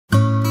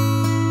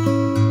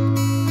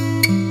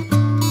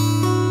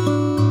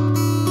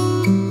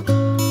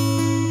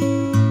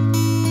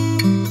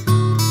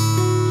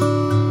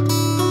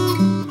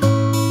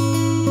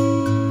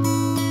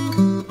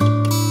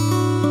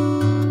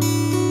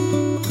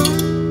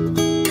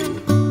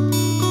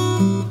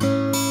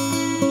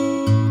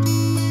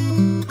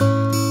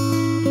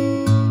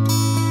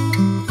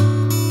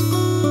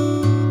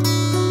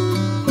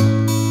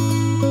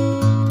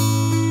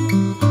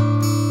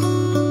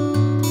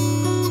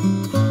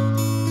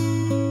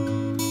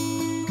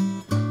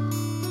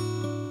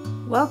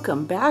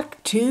Welcome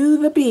back to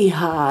the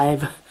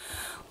beehive.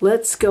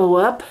 Let's go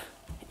up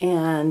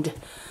and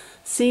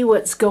see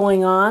what's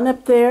going on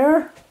up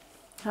there.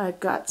 I've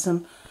got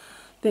some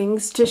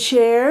things to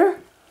share.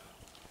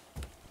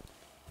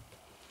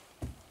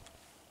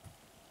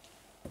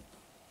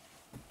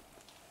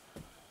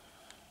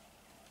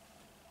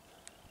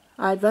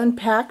 I've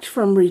unpacked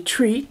from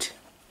retreat.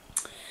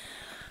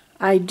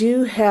 I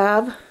do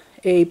have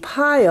a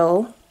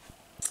pile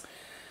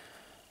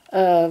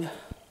of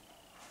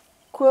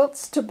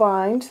quilts to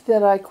bind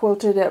that I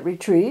quilted at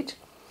retreat,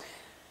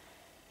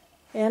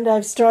 and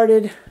I've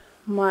started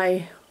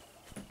my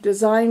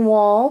design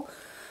wall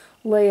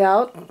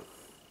layout,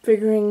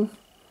 figuring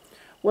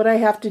what I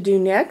have to do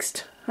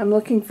next. I'm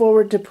looking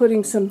forward to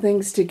putting some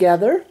things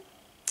together,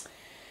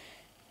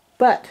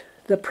 but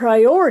the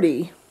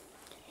priority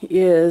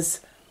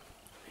is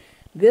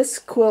this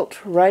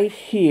quilt right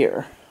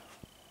here.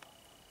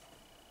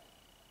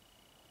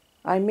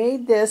 I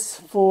made this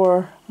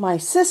for my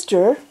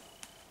sister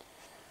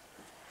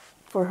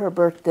for her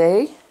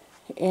birthday,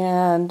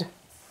 and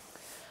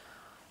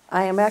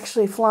I am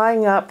actually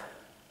flying up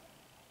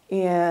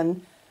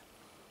in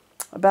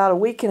about a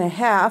week and a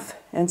half,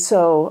 and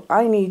so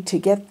I need to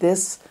get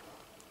this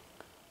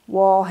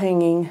wall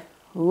hanging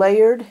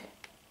layered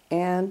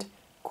and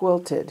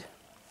quilted.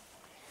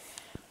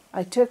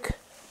 I took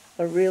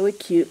a really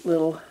cute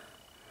little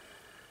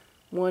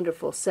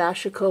wonderful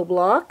sashiko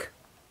block,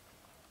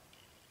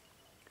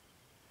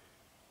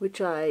 which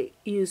I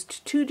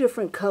used 2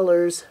 different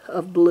colors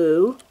of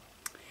blue,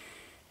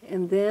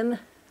 and then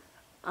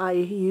I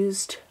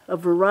used a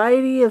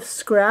variety of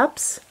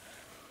scraps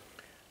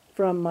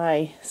from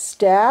my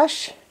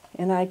stash,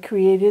 and I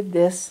created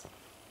this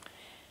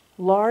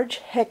large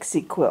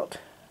hexie quilt.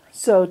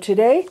 So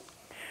today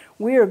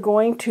we are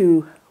going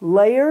to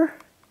layer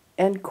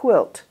and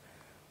quilt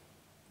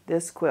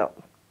this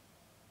quilt.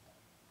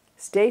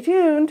 Stay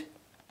tuned.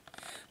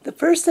 The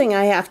first thing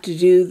I have to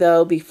do,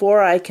 though,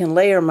 before I can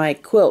layer my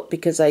quilt,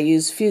 because I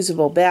use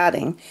fusible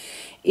batting,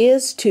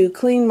 is to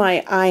clean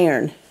my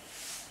iron.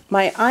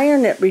 My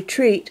iron at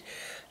retreat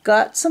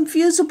got some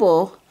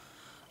fusible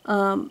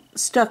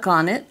stuck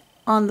on it,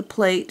 on the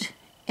plate,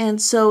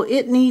 and so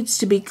it needs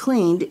to be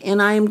cleaned,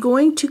 and I am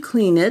going to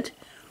clean it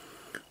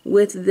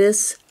with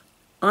this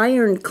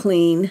iron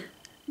clean.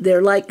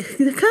 They're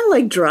kind of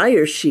like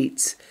dryer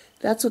sheets.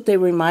 That's what they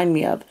remind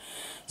me of.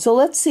 So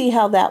let's see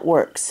how that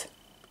works.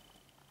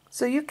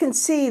 So you can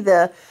see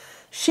the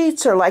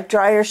sheets are like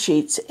dryer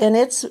sheets, and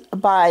it's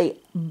by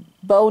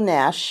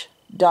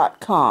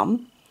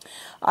bownash.com.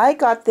 I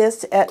got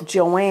this at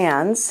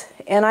Joann's,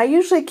 and I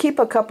usually keep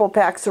a couple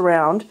packs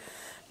around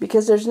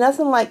because there's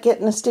nothing like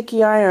getting a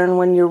sticky iron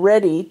when you're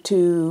ready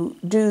to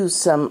do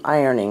some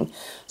ironing.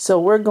 So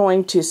we're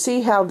going to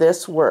see how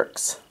this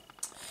works.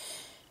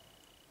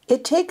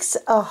 It takes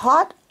a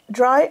hot,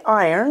 dry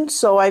iron,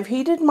 so I've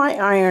heated my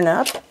iron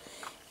up.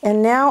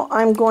 And now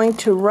I'm going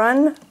to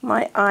run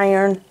my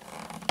iron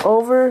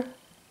over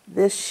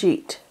this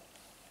sheet.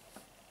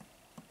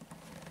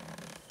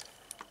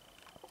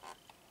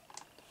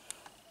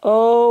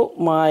 Oh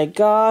my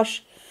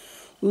gosh,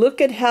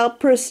 look at how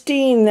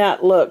pristine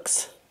that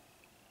looks.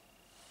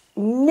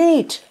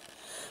 Neat.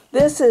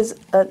 This is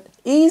an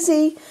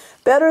easy,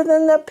 better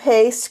than the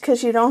paste,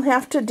 because you don't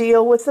have to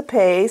deal with the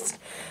paste.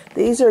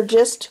 These are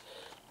just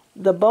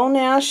the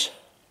Bownash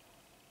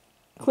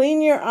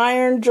Clean Your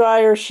Iron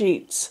dryer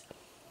sheets.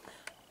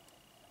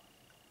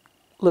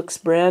 Looks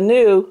brand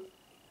new.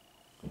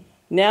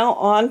 Now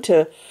on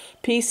to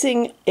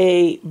piecing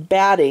a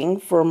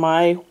batting for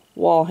my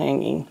wall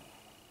hanging.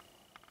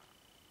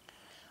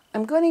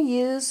 I'm going to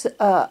use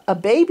a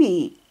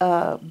baby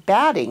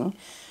batting.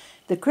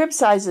 The crib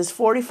size is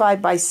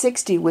 45 by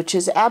 60, which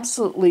is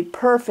absolutely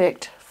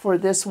perfect for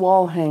this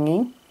wall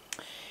hanging.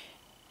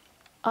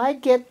 I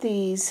get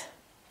these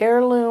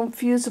Heirloom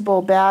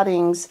Fusible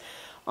Battings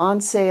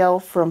on sale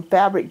from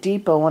Fabric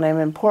Depot when I'm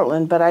in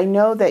Portland, but I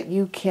know that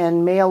you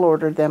can mail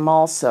order them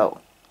also.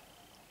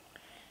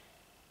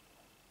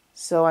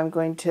 So I'm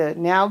going to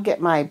now get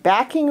my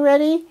backing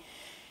ready,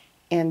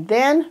 and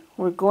then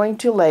we're going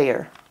to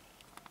layer.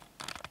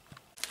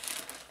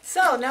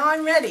 So now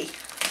I'm ready.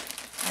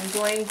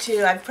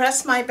 I've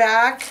pressed my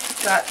back,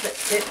 got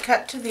it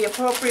cut to the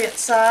appropriate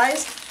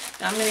size.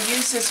 Now I'm going to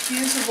use this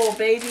fusible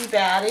baby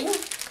batting,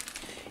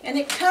 and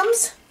it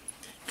comes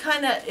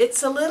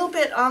it's a little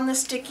bit on the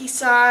sticky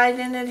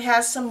side, and it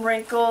has some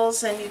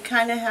wrinkles, and you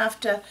kind of have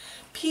to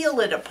peel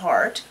it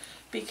apart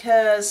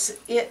because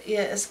it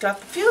is got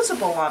the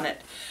fusible on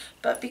it.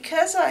 But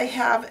because I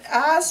have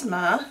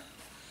asthma,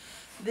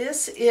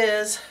 this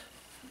is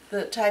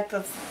the type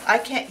of, I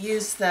can't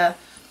use the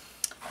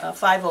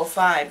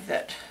 505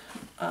 that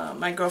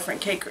my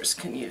girlfriend Cakers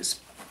can use,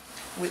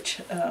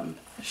 which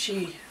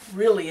she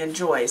really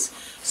enjoys.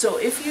 So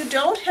if you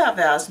don't have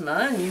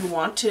asthma and you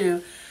want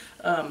to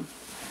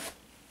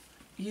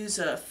use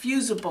a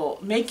fusible,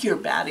 make your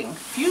batting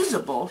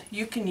fusible,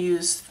 you can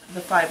use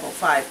the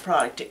 505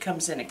 product. It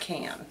comes in a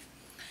can.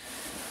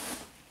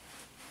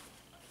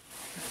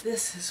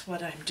 this is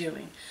what I'm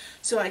doing.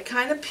 So I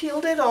kind of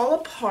peeled it all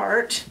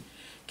apart,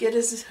 get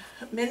as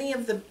many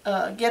of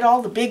the, get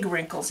all the big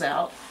wrinkles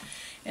out,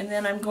 and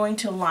then I'm going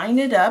to line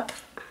it up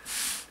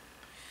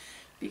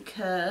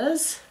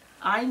because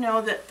I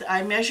know that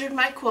I measured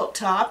my quilt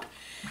top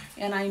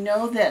and I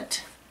know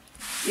that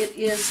it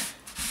is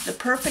the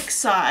perfect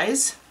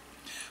size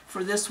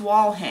for this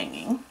wall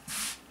hanging.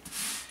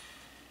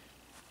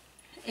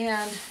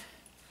 And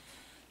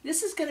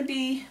this is going to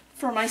be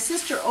for my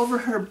sister over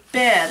her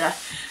bed.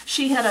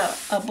 She had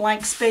a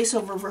blank space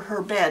over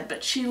her bed,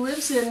 but she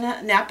lives in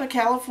Napa,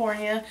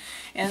 California,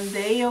 and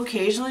they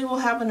occasionally will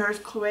have an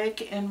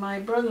earthquake, and my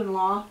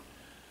brother-in-law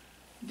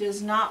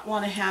does not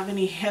want to have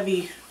any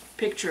heavy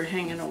picture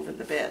hanging over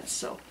the bed.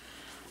 So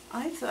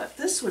I thought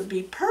this would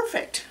be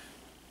perfect.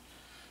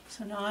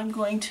 So now I'm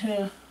going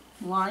to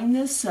line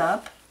this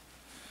up.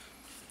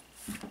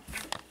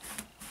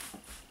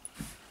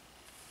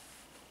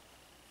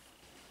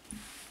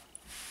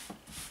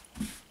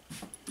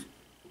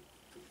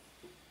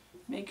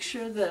 Make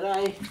sure that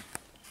I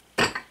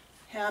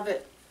have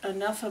it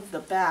enough of the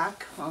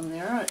back on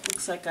there. It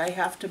looks like I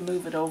have to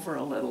move it over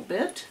a little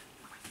bit.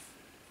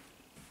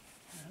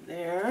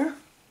 There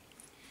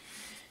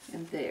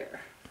and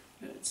there.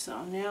 Good.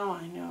 So now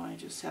I know I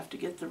just have to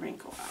get the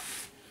wrinkle out.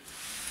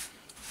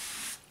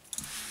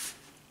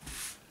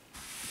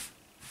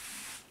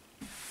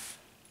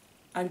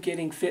 I'm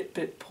getting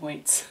Fitbit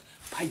points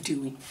by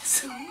doing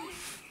this.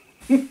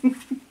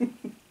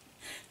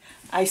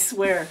 I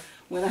swear,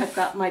 when I've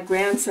got my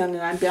grandson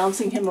and I'm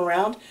bouncing him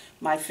around,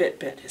 my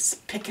Fitbit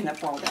is picking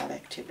up all that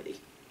activity.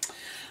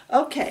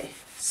 Okay,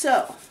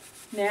 so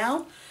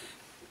now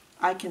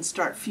I can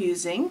start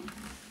fusing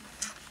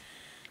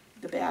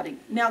the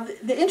batting. Now,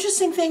 the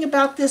interesting thing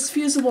about this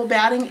fusible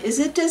batting is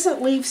it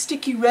doesn't leave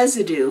sticky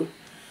residue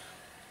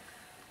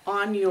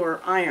on your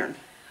iron.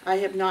 I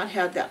have not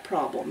had that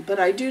problem, but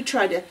I do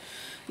try to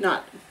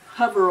not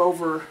hover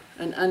over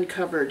an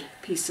uncovered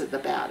piece of the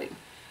batting.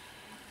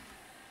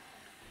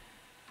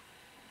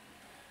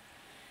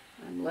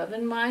 I'm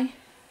loving my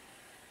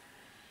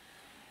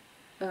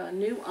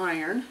new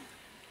iron,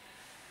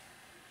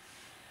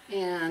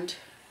 and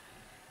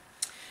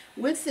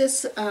with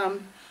this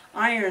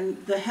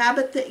iron, the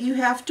habit that you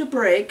have to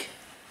break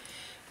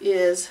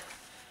is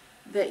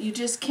that you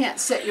just can't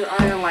set your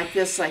iron like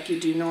this like you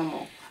do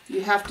normal.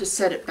 You have to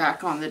set it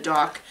back on the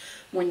dock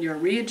when you're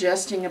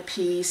readjusting a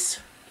piece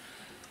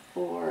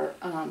or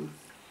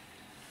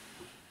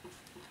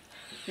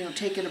you know,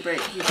 taking a break.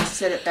 You just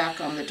set it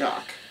back on the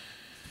dock.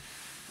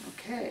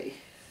 Okay,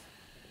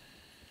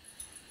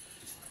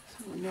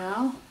 so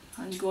now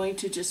I'm going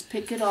to just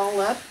pick it all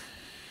up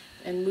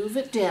and move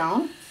it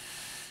down.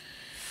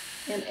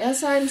 And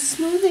as I'm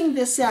smoothing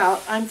this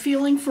out, I'm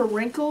feeling for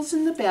wrinkles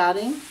in the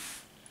batting.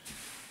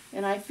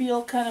 And I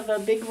feel kind of a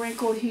big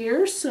wrinkle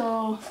here,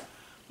 so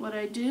what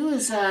I do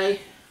is I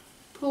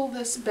pull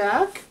this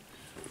back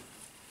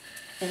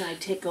and I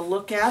take a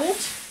look at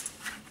it.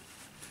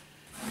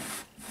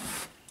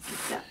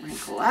 Get that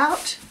wrinkle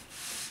out.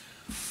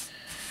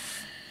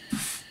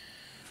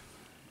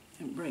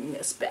 And bring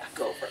this back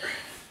over.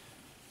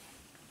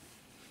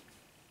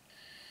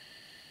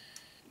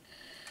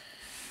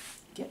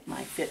 Get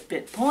my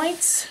Fitbit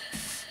points.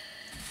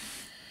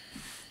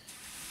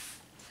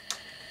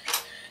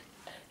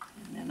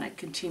 And then I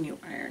continue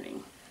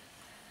ironing.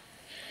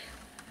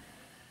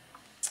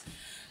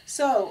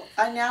 So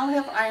I now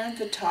have ironed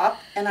the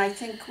top, and I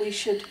think we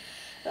should,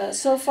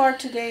 so far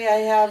today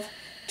I have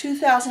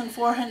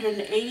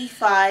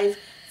 2,485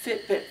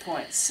 Fitbit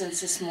points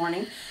since this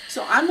morning.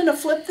 So I'm going to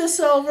flip this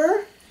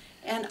over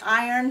and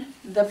iron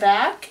the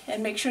back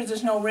and make sure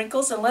there's no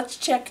wrinkles, and let's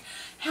check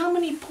how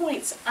many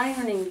points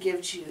ironing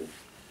gives you.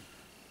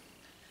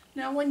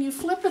 Now when you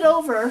flip it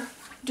over,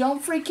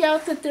 don't freak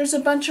out that there's a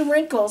bunch of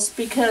wrinkles,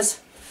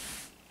 because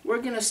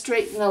we're going to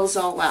straighten those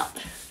all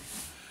out.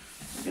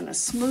 We're going to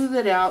smooth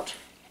it out,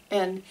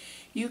 and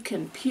you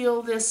can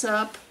peel this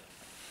up.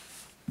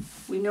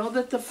 We know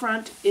that the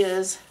front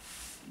is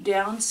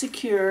down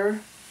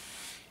secure,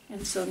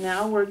 and so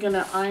now we're going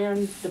to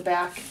iron the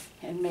back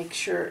and make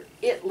sure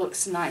it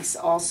looks nice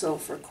also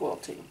for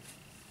quilting.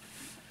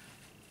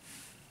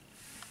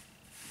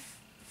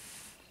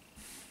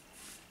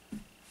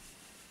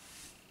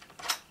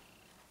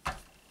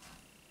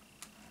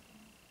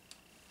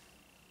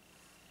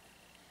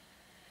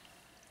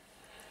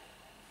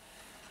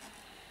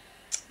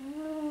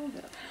 Oh,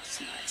 that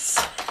looks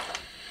nice.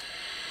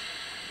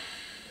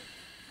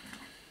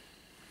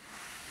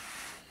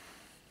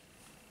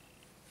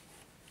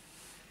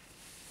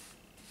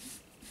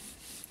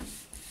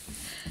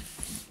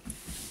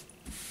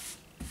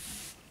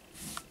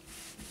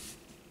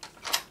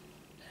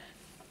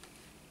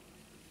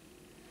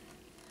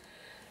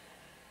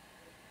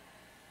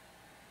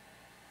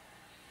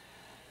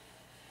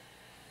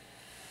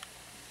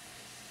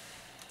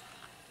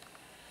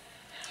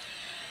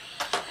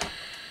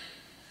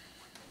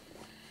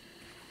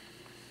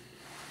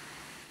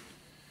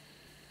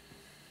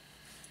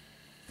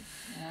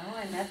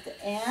 I'm at the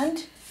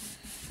end,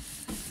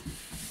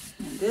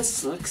 and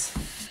this looks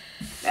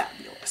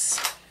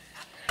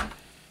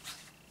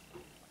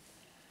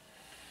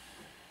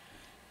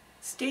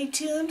Stay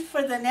tuned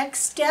for the next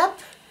step.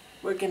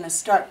 We're going to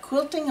start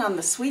quilting on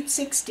the Sweet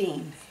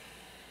 16.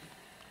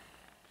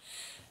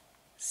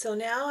 So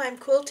now I'm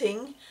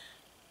quilting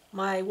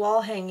my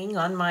wall hanging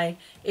on my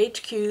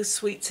HQ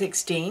Sweet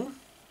 16,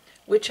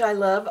 which I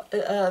love.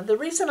 The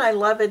reason I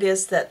love it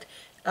is that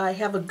I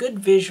have a good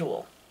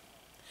visual.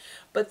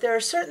 But there are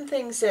certain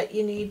things that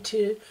you need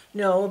to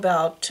know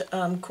about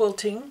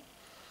quilting.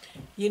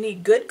 You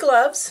need good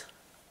gloves.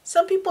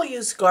 Some people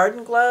use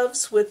garden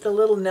gloves with the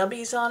little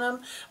nubbies on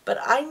them, but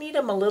I need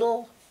them a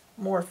little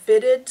more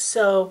fitted,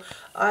 so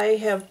I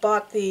have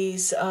bought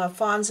these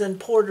Fons and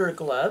Porter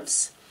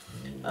gloves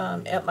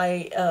at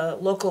my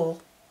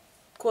local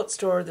quilt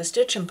store, the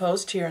Stitch and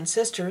Post here in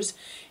Sisters,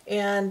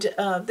 and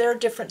they're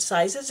different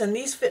sizes, and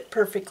these fit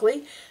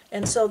perfectly,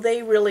 and so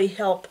they really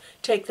help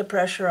take the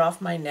pressure off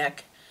my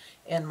neck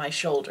and my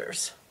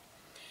shoulders.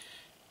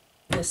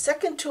 The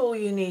second tool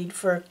you need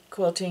for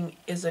quilting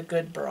is a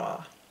good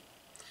bra.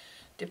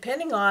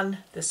 Depending on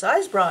the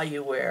size bra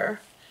you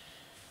wear,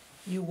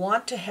 you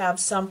want to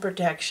have some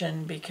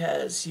protection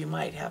because you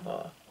might have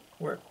a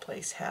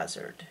workplace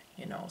hazard,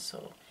 you know,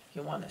 so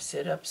you want to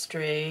sit up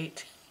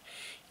straight,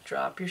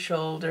 drop your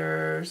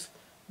shoulders,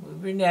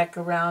 move your neck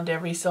around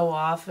every so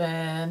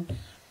often,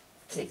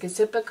 take a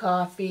sip of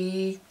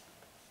coffee,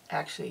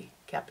 actually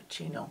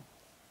cappuccino.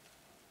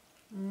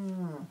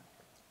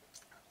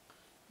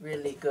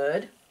 Really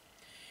good.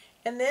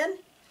 And then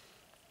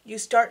you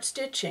start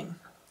stitching.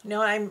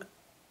 Now I'm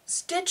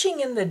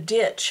stitching in the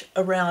ditch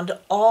around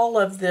all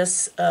of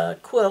this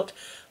quilt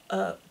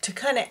to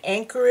kind of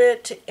anchor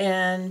it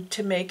and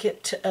to make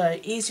it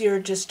easier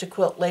just to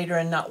quilt later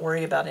and not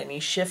worry about any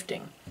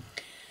shifting.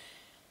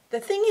 The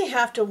thing you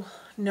have to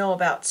know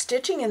about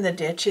stitching in the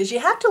ditch is you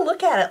have to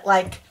look at it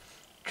like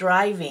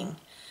driving.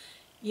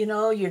 You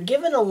know, you're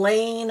given a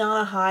lane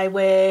on a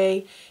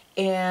highway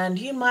and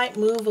you might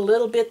move a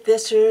little bit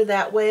this or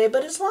that way,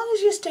 but as long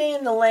as you stay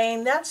in the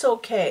lane, that's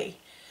okay.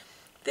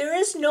 There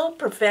is no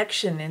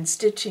perfection in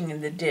stitching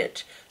in the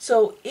ditch,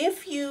 so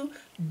if you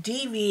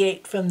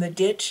deviate from the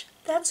ditch,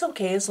 that's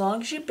okay as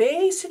long as you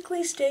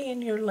basically stay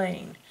in your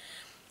lane.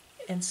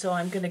 And so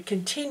I'm going to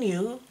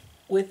continue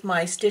with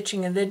my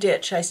stitching in the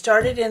ditch. I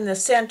started in the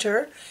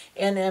center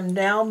and am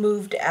now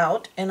moved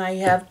out, and I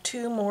have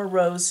 2 more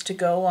rows to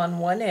go on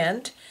one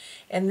end,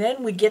 and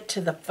then we get to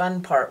the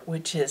fun part,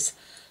 which is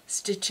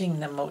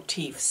stitching the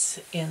motifs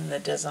in the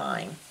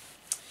design.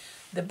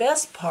 The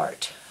best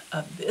part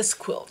of this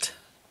quilt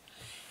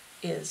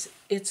is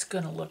it's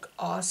going to look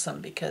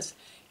awesome because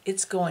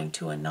it's going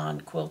to a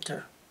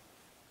non-quilter.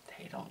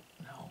 They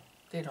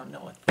don't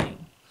know a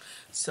thing.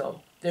 So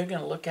they're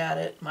going to look at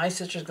it, my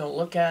sister's going to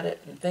look at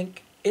it and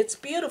think it's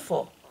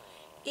beautiful,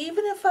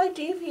 even if I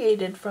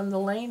deviated from the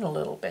lane a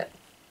little bit.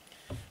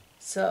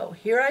 So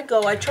here I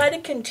go. I try to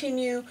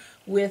continue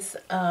with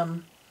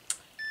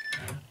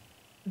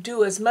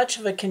do as much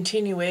of a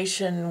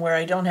continuation where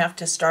I don't have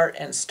to start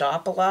and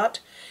stop a lot,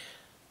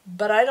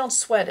 but I don't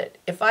sweat it.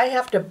 If I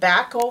have to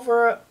back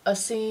over a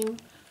seam,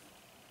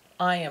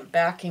 I am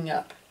backing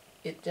up.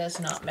 It does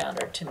not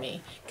matter to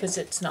me because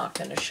it's not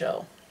going to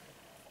show.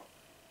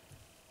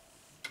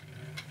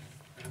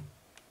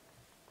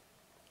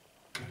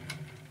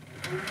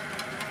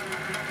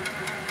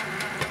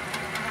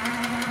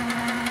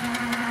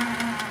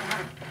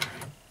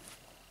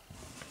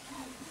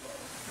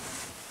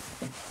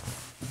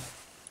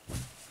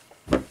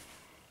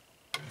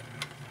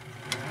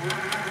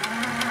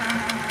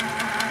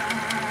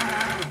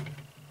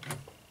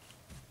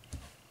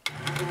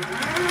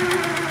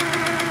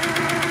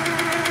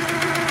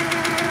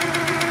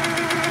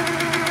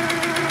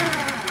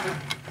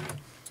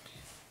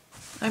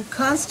 I'm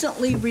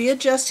constantly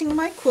readjusting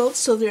my quilt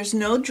so there's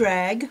no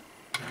drag.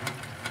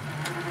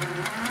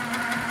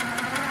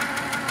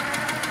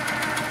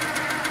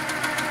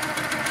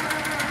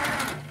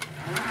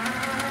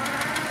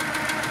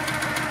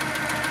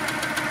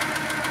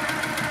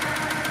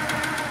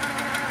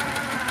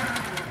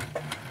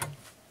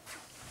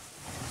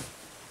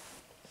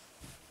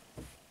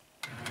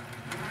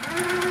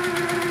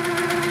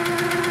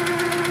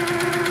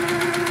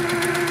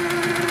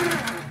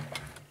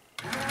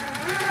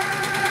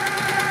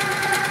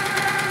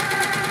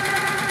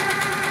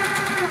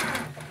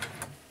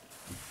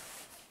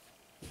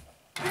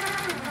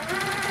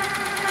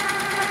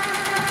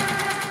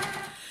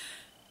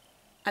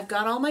 I've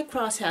got all my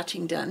cross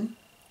hatching done,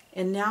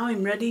 and now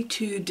I'm ready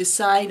to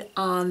decide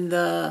on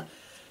the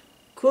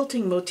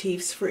quilting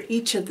motifs for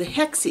each of the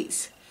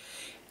hexes.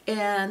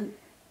 And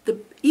the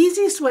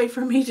easiest way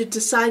for me to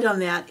decide on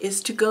that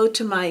is to go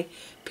to my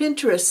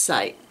Pinterest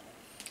site,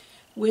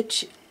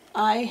 which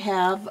I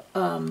have,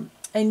 and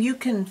you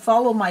can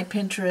follow my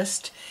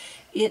Pinterest.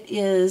 It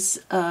is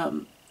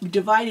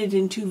divided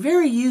into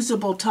very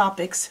usable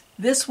topics,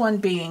 this one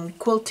being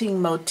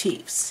quilting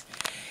motifs.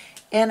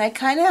 And I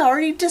kind of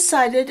already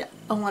decided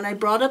when I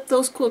brought up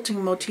those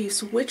quilting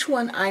motifs which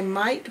one I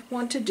might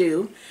want to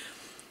do.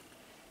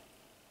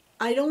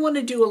 I don't want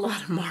to do a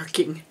lot of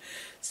marking,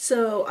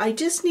 so I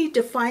just need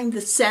to find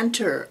the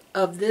center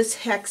of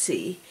this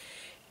hexie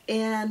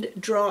and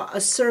draw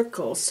a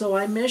circle. So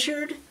I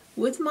measured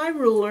with my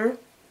ruler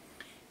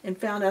and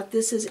found out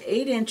this is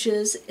 8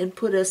 inches and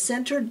put a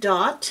center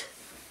dot.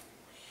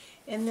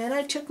 And then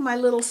I took my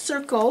little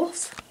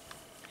circles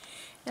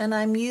and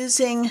I'm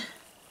using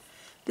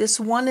this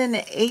 1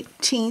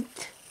 1/18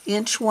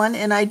 inch one,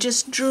 and I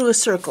just drew a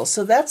circle.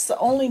 So that's the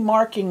only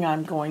marking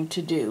I'm going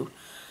to do.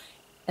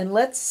 And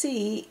let's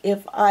see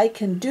if I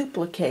can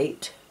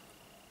duplicate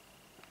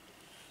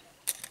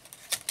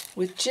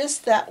with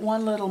just that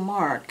one little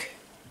mark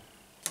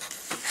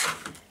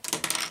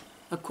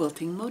a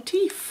quilting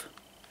motif.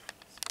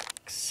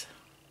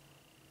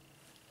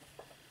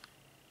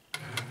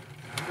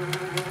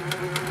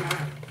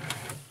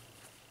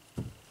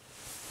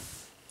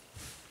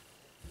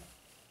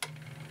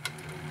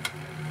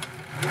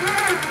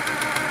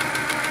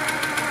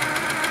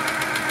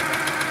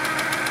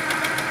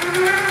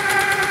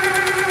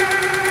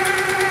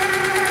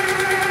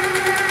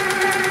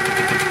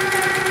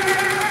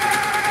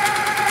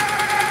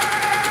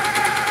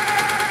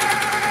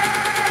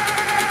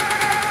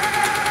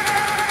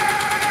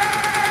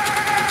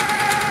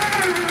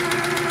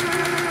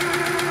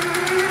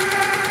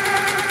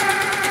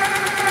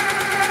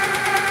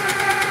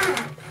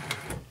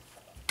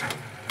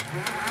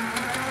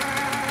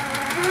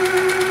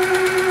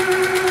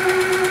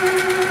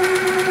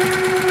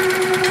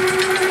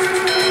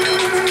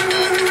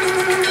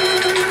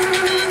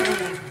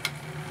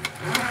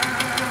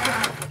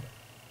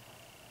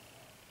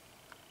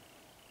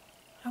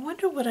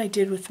 What I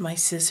did with my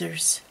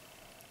scissors.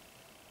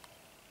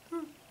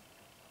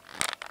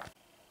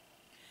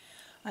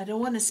 I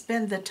don't want to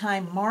spend the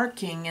time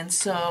marking, and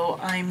so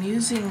I'm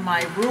using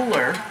my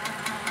ruler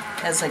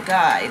as a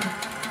guide.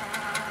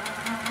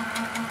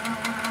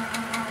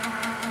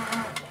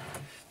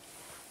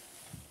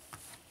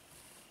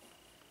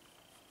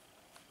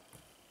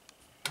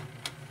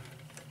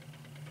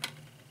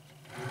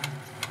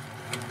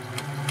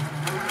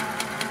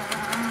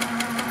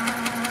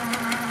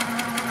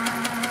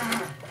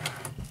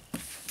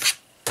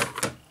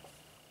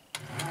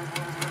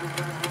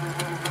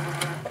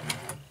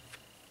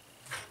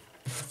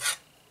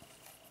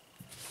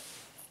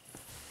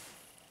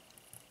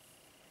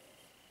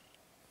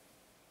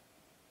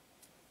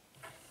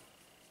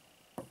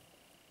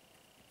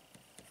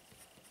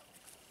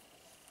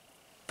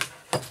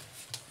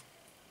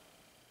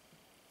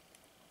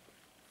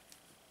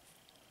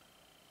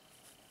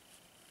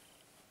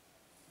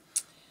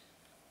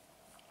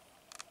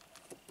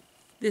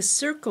 This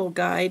circle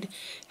guide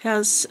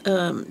has,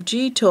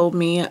 G told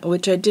me,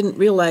 which I didn't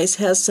realize,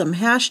 has some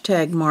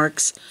hashtag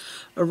marks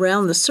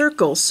around the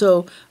circle.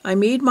 So I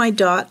made my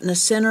dot in the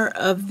center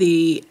of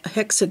the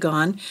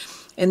hexagon,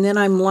 and then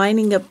I'm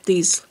lining up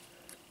these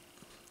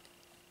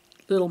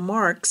little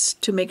marks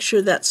to make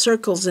sure that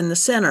circle's in the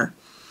center.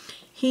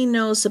 He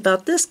knows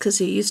about this because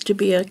he used to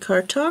be a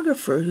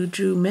cartographer who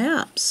drew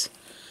maps.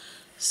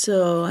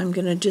 So I'm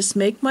going to just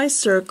make my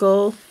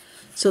circle.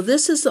 So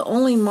this is the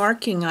only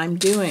marking I'm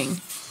doing.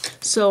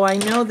 So I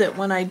know that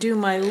when I do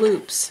my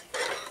loops,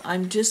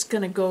 I'm just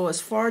going to go as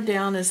far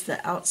down as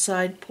the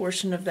outside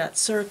portion of that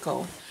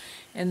circle,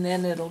 and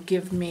then it'll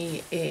give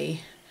me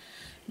a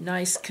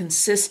nice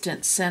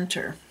consistent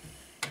center.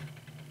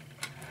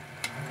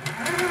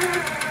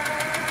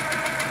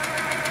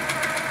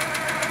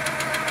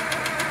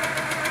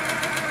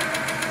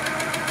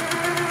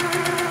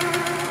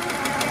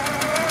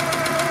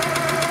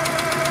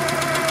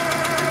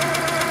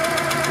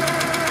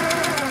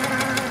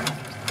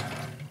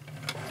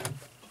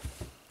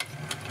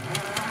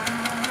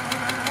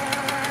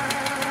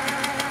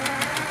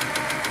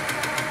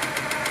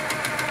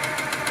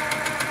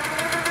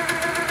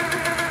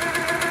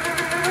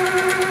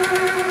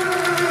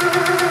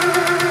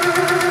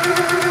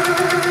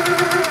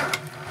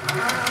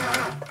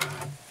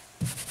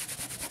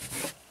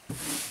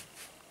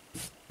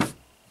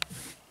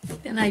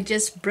 And I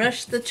just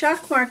brush the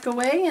chalk mark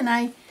away and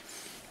I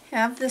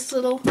have this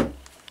little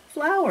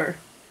flower.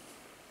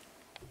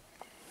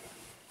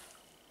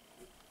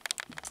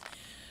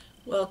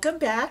 Welcome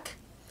back.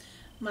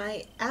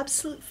 My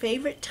absolute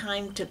favorite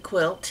time to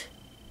quilt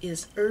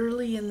is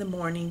early in the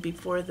morning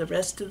before the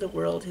rest of the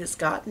world has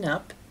gotten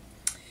up.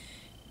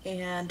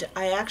 And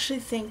I actually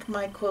think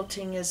my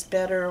quilting is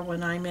better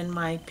when I'm in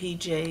my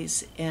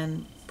PJs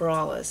and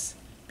braless,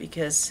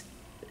 because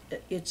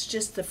it's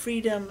just the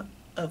freedom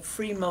of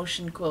free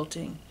motion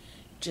quilting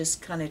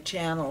just kind of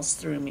channels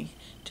through me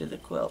to the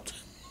quilt.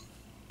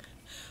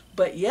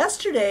 But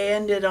yesterday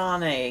ended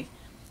on a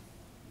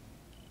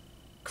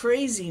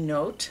crazy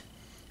note.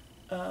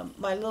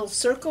 My little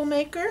circle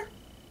maker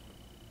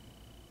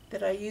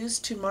that I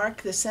used to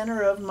mark the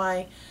center of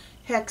my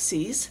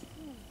hexes,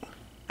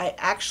 I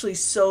actually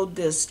sewed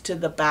this to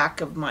the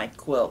back of my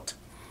quilt.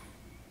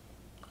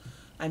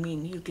 I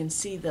mean, you can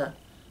see the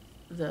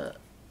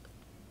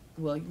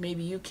well,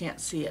 maybe you can't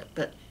see it,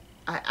 but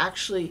I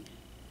actually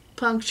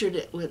punctured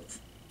it with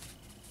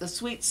the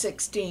Sweet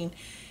 16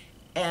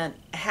 and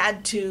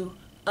had to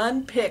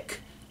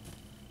unpick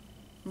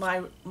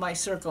my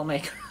circle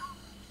maker.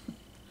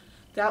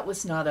 That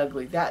was not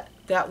ugly. That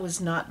that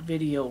was not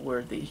video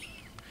worthy,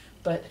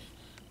 but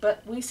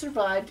we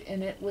survived,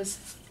 and it was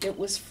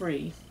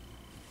free.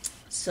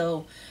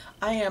 So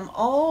I am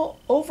all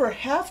over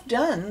half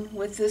done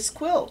with this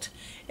quilt,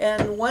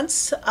 and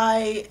once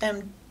I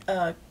am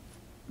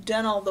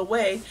done all the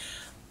way,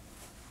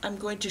 I'm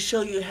going to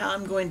show you how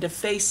I'm going to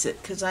face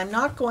it, because I'm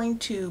not going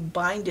to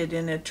bind it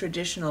in a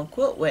traditional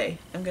quilt way.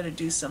 I'm going to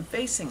do some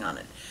facing on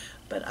it,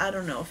 but I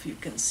don't know if you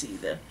can see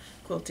the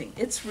quilting.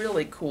 It's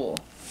really cool.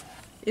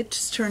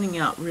 It's turning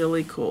out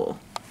really cool.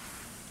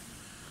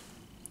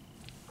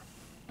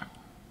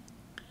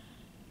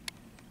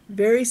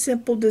 Very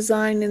simple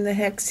design in the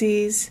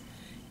hexes,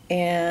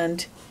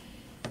 and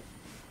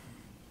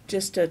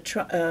just a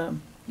triangle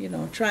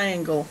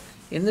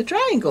in the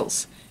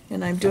triangles.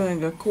 And I'm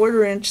doing a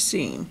 1/4 inch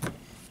seam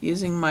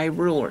using my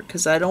ruler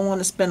because I don't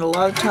want to spend a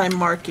lot of time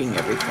marking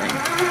everything.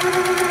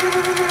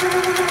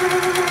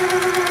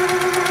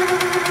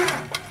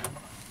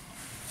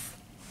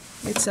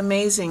 It's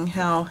amazing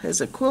how,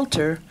 as a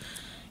quilter,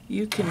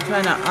 you can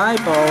kind of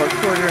eyeball a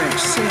 1/4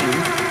 inch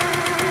seam.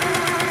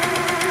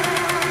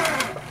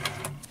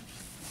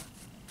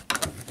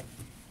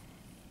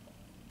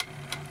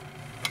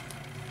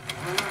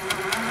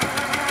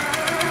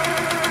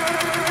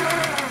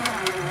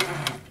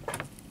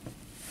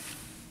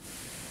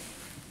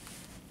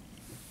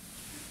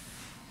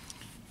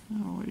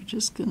 We're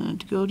just going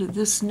to go to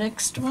this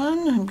next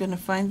one. I'm going to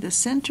find the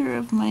center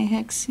of my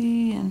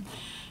hexie and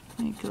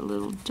make a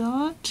little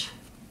dot.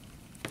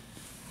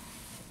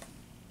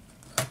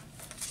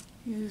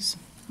 Use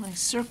my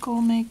circle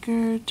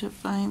maker to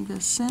find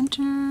the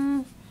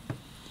center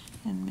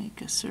and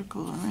make a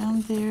circle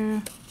around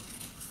there,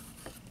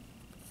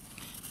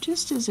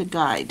 just as a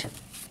guide.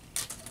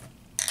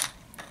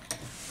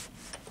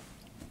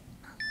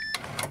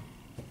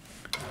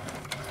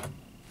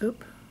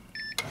 Oop.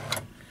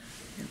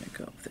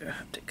 Go up there. I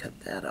have to cut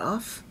that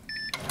off.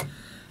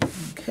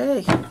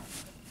 Okay, and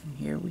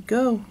here we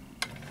go.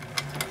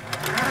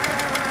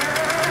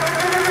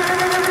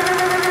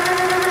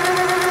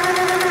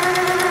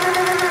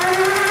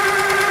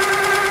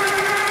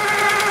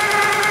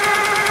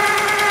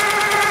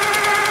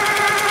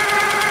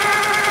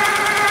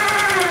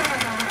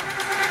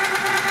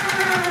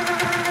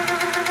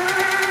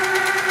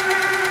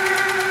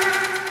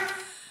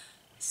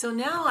 So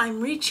now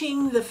I'm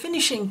reaching the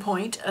finishing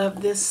point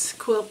of this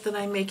quilt that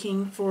I'm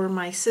making for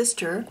my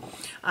sister.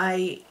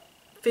 I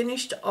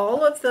finished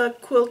all of the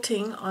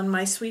quilting on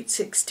my Sweet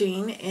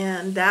 16,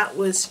 and that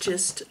was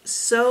just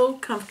so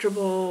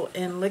comfortable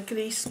and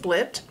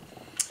lickety-split.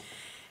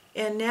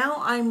 And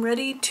now I'm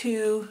ready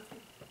to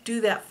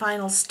do that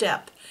final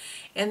step,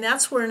 and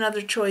that's where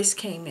another choice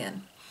came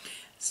in.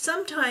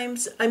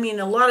 Sometimes, I mean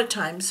a lot of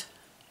times,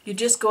 you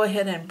just go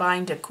ahead and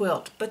bind a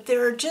quilt, but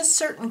there are just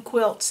certain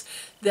quilts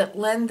that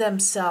lend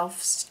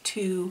themselves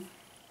to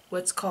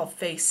what's called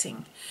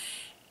facing.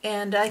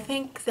 And I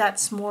think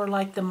that's more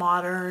like the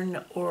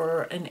modern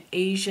or an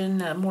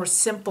Asian, a more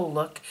simple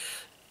look.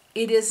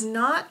 It is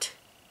not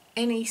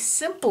any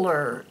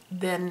simpler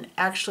than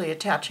actually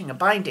attaching a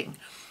binding,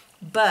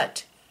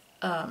 but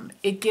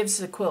it gives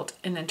the quilt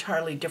an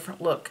entirely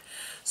different look.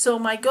 So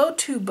my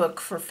go-to book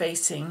for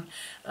facing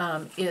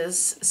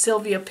is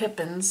Sylvia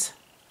Pippen's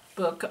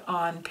book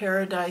on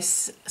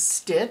Paradise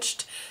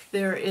Stitched.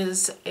 There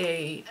is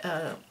a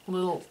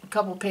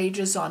couple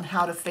pages on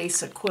how to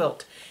face a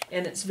quilt,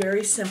 and it's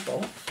very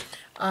simple.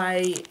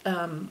 I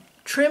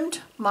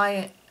trimmed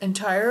my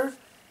entire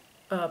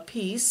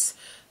piece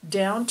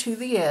down to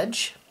the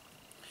edge,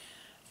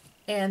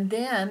 and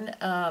then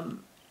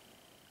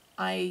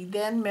I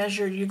then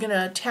measured. You're going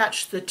to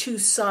attach the two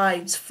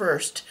sides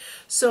first,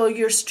 so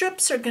your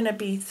strips are going to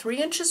be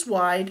 3 inches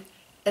wide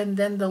and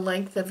then the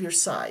length of your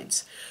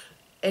sides.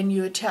 And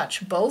you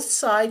attach both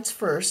sides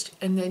first,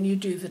 and then you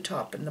do the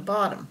top and the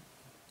bottom.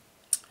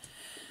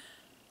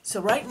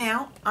 So right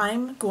now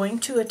I'm going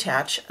to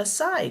attach a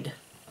side,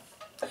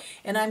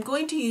 and I'm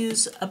going to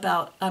use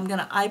I'm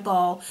going to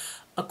eyeball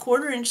a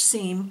 1/4 inch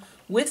seam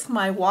with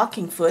my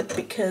walking foot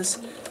because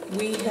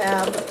we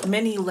have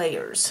many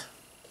layers.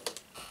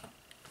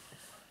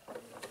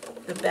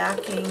 The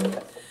backing,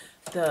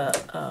 the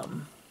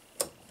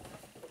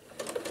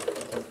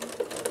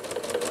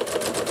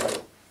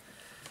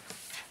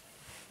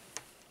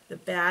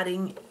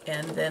batting,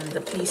 and then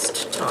the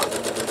pieced top.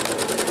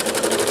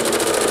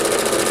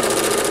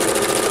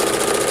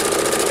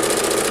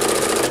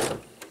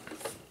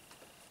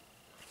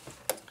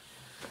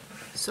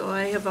 So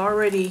I have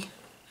already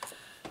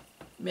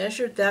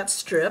measured that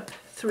strip,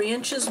 3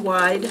 inches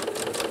wide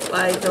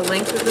by the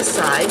length of the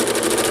side.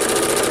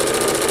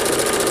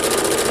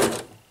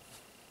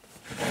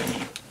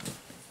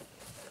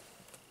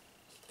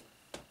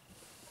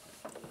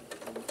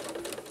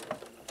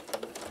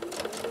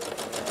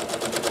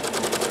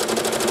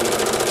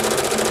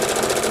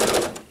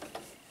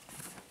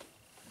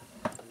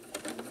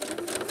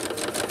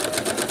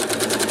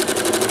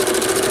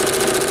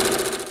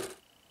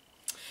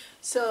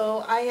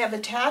 So I have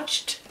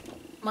attached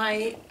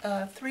my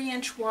 3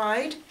 inch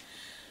wide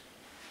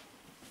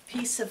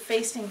piece of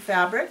facing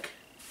fabric,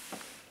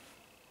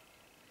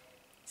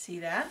 See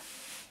that?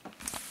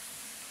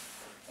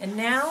 And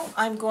now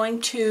I'm going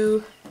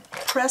to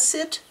press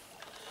it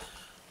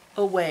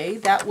away.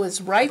 That was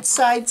right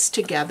sides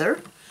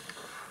together.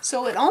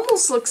 So it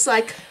almost looks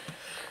like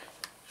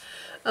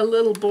a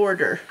little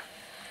border.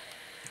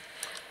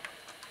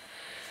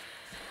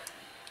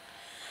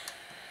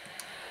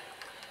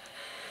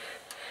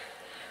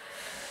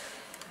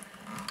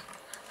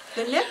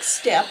 The next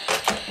step,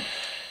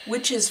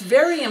 which is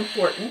very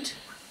important,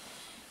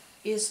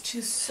 is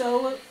to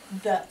sew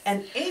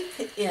an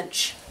 1/8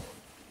 inch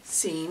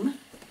seam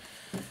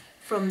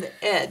from the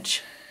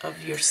edge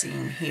of your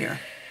seam here,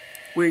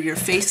 where your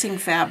facing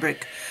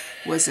fabric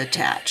was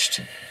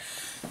attached.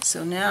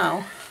 So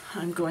now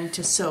I'm going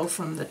to sew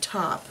from the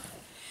top,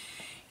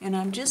 and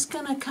I'm just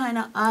going to kind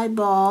of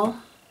eyeball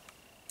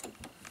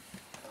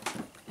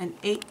an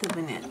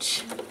 1/8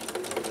 inch.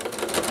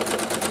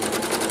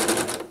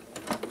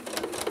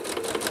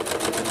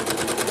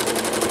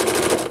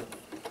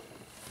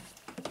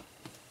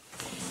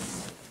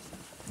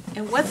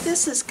 And what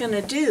this is going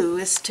to do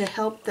is to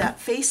help that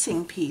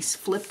facing piece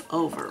flip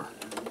over.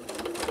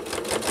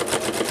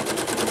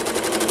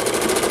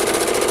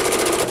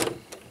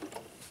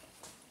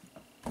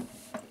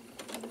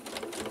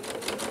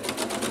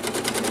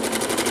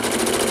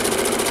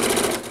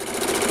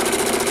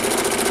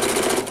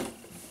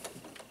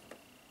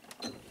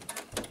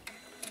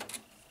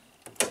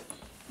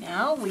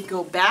 Now we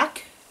go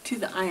back to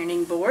the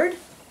ironing board.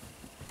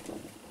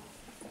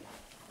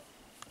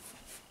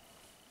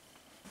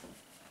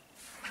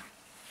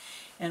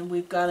 And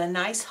we've got a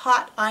nice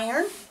hot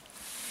iron.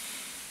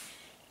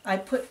 I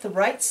put the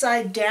right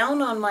side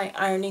down on my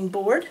ironing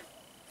board,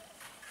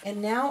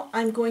 and now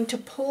I'm going to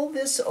pull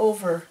this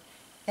over,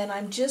 and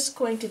I'm just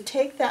going to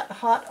take that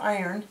hot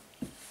iron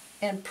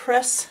and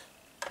press.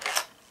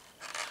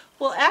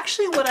 Well,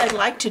 actually what I'd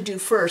like to do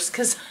first,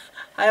 because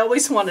I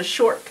always want a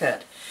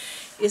shortcut,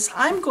 is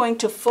I'm going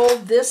to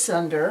fold this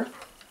under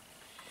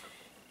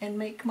and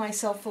make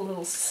myself a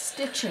little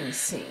stitching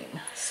seam.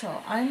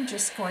 So I'm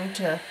just going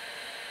to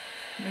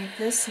make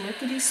this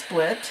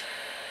lickety-split,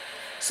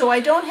 so I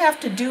don't have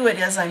to do it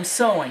as I'm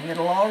sewing.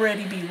 It'll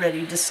already be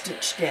ready to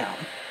stitch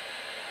down.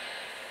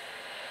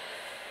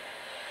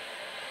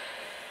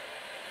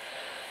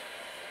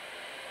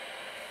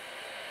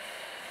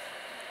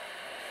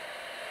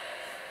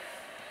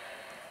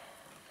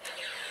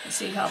 You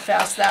see how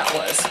fast that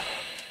was.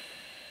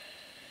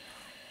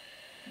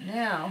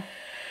 Now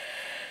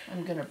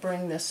I'm going to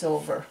bring this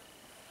over,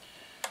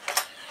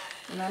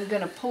 and I'm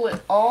going to pull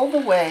it all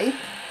the way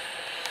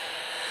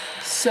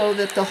so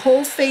that the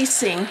whole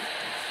facing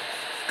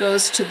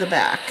goes to the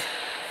back.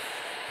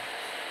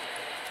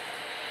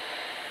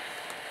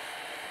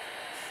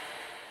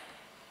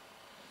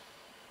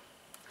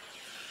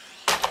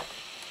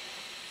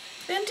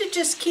 Then to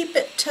just keep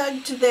it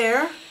tugged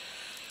there,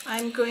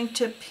 I'm going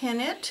to pin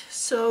it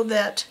so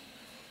that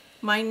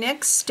my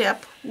next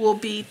step will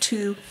be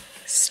to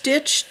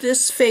stitch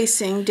this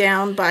facing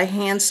down by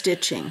hand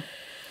stitching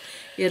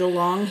it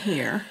along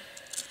here.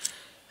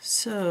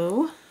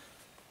 So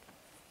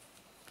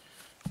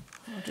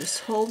I'll just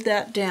hold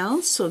that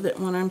down so that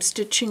when I'm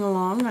stitching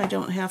along I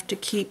don't have to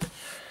keep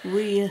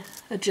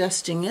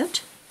readjusting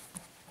it.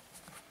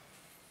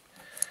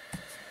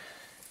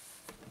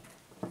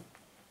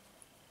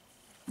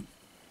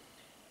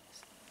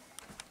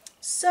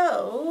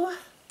 So,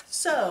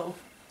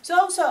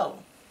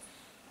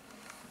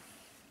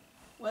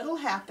 what'll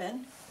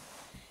happen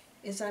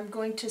is I'm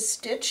going to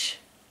stitch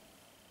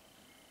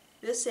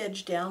this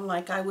edge down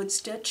like I would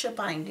stitch a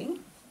binding,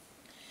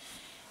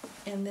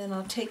 and then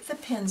I'll take the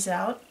pins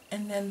out,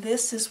 and then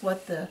this is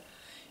what the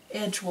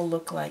edge will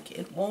look like.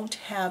 It won't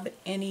have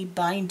any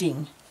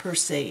binding per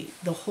se.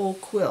 The whole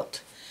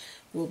quilt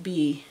will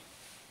be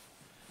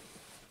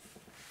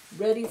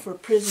ready for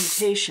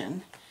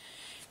presentation,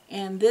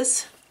 and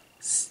this,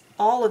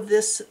 all of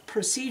this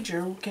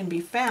procedure can be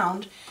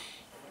found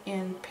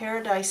in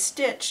Paradise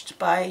Stitched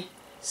by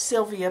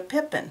Sylvia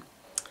Pippen.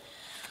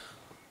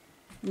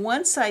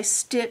 Once I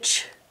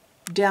stitch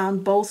down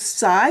both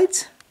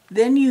sides,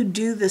 then you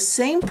do the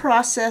same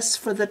process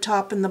for the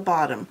top and the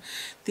bottom.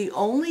 The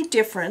only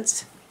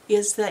difference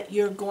is that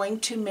you're going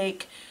to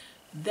make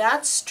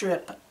that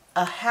strip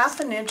a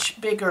 1/2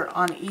 inch bigger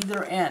on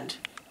either end,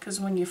 because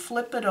when you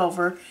flip it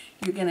over,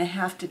 you're going to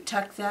have to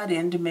tuck that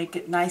in to make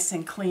it nice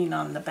and clean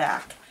on the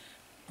back.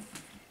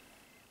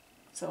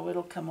 So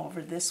it'll come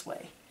over this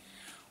way.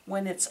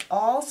 When it's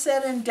all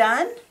said and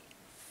done,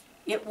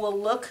 it will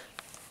look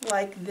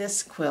like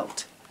this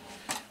quilt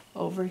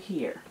over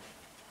here.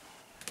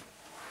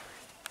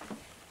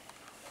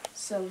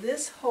 So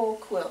this whole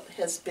quilt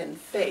has been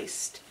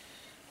faced,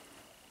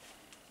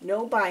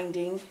 no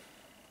binding,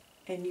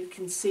 and you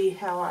can see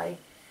how I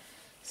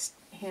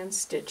hand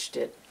stitched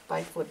it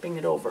by flipping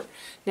it over.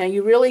 Now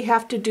you really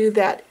have to do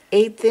that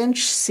 1/8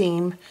 inch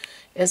seam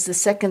as the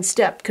second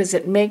step, because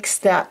it makes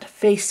that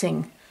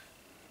facing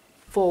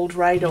fold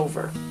right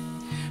over.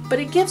 But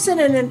it gives it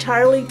an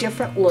entirely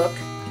different look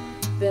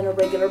than a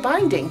regular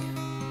binding.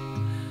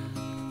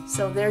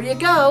 So there you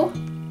go.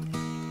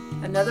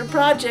 Another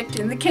project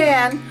in the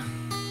can.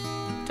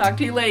 Talk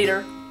to you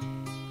later.